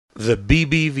The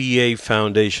BBVA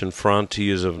Foundation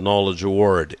Frontiers of Knowledge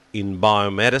Award in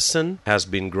Biomedicine has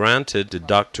been granted to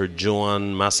Dr.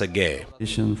 Joan Massagué.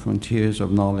 Frontiers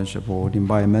of Knowledge Award in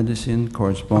Biomedicine,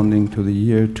 corresponding to the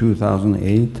year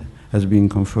 2008, has been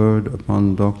conferred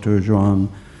upon Dr. Joan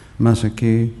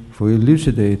Massagué for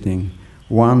elucidating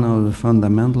one of the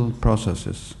fundamental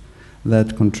processes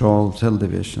that control cell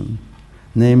division,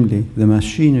 namely the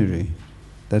machinery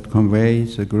that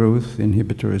conveys the growth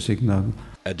inhibitory signal.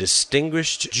 A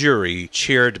distinguished jury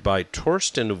chaired by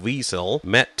Torsten Wiesel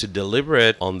met to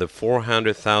deliberate on the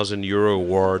 €400,000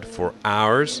 award for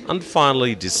hours and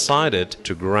finally decided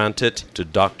to grant it to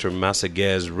Dr.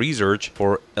 Massagué's research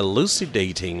for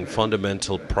elucidating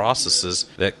fundamental processes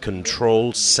that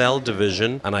control cell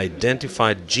division and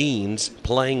identified genes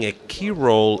playing a key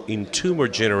role in tumor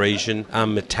generation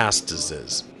and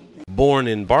metastasis. Born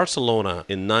in Barcelona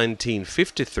in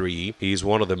 1953, he is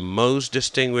one of the most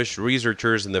distinguished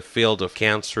researchers in the field of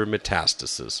cancer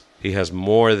metastasis. He has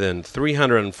more than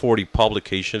 340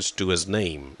 publications to his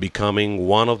name, becoming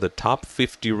one of the top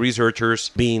 50 researchers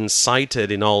being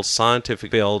cited in all scientific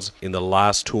fields in the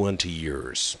last 20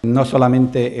 years. Not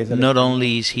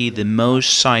only is he the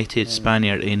most cited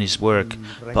Spaniard in his work,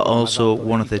 but also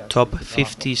one of the top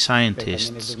 50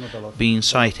 scientists being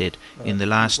cited in the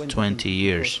last 20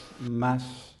 years.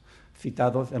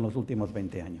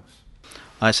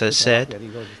 As I said,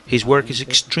 his work is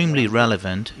extremely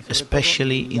relevant,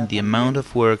 especially in the amount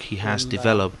of work he has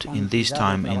developed in this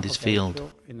time in this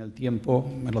field. Joan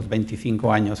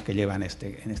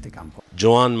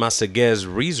Massagué's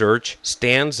research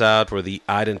stands out for the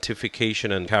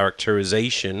identification and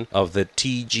characterization of the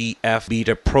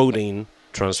TGF-beta protein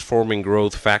transforming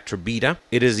growth factor beta.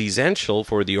 It is essential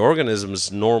for the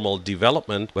organism's normal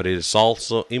development, but it is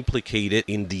also implicated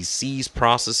in disease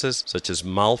processes such as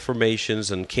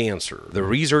malformations and cancer. The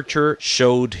researcher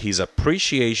showed his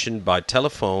appreciation by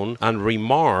telephone and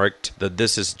remarked that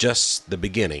this is just the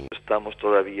beginning.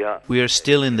 We are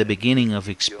still in the beginning of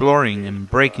exploring and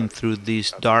breaking through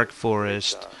this dark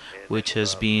forest, which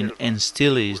has been and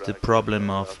still is the problem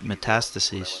of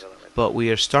metastasis. But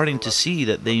we are starting to see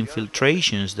that the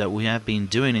infiltrations that we have been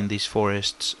doing in these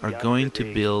forests are going to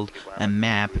build a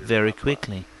map very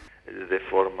quickly.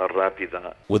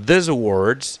 With these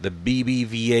awards, the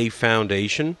BBVA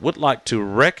Foundation would like to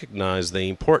recognize the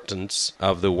importance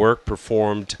of the work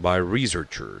performed by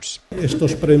researchers. These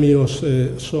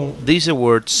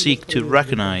awards seek to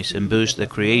recognize and boost the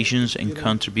creations and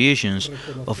contributions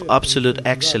of absolute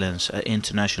excellence at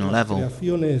international level.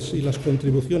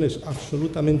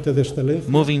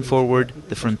 Moving forward,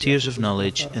 the frontiers of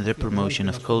knowledge and the promotion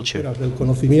of culture.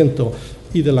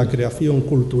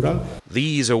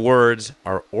 These awards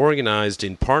are organized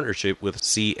in partnership with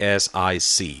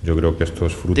CSIC.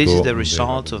 This is the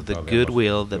result of the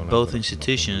goodwill that both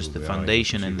institutions, the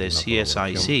Foundation and the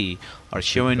CSIC, are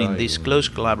showing in this close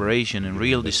collaboration and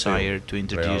real desire to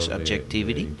introduce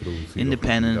objectivity,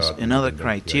 independence and other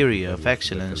criteria of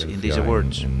excellence in these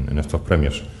awards.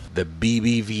 The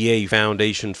BBVA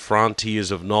Foundation Frontiers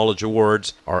of Knowledge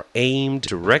Awards are aimed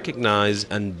to recognize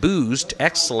and boost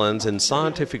excellence in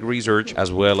scientific research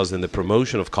as well as in the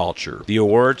promotion of culture. The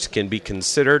awards can be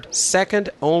considered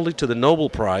second only to the Nobel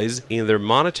Prize in their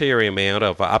monetary amount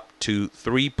of up to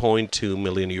 €3.2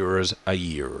 million a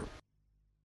year.